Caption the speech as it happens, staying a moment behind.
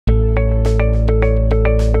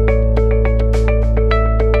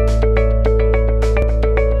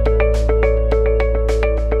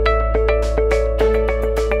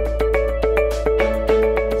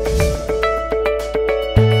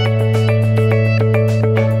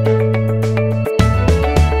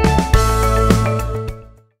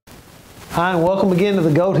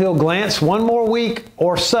Goat Hill glance. One more week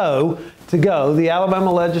or so to go. The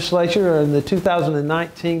Alabama legislature in the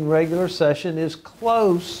 2019 regular session is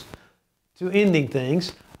close to ending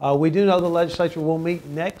things. We do know the legislature will meet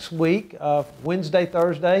next week, Wednesday,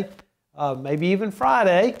 Thursday, maybe even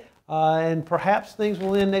Friday, and perhaps things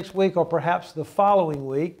will end next week or perhaps the following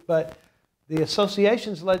week. But the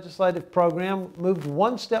association's legislative program moved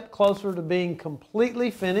one step closer to being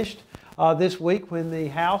completely finished this week when the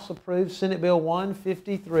House approved Senate Bill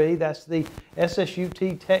 153. That's the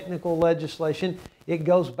SSUT technical legislation. It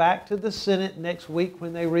goes back to the Senate next week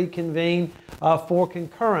when they reconvene for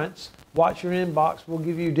concurrence. Watch your inbox. We'll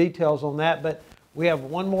give you details on that. But we have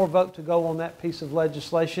one more vote to go on that piece of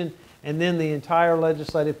legislation, and then the entire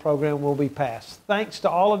legislative program will be passed. Thanks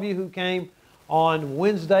to all of you who came on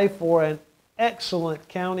Wednesday for an excellent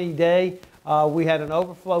county day. We had an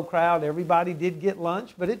overflow crowd. Everybody did get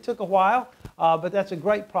lunch, but it took a while. But that's a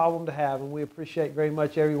great problem to have, and we appreciate very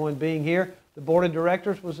much everyone being here. The board of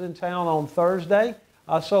directors was in town on Thursday,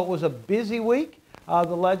 so it was a busy week.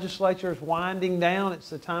 The legislature is winding down. It's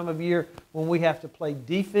the time of year when we have to play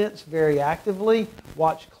defense very actively,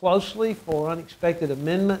 watch closely for unexpected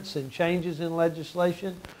amendments and changes in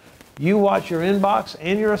legislation. You watch your inbox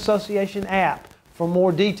and your association app for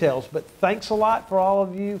more details. But thanks a lot for all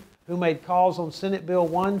of you who made calls on Senate Bill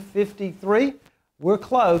 153. We're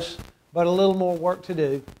close, but a little more work to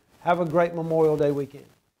do. Have a great Memorial Day weekend.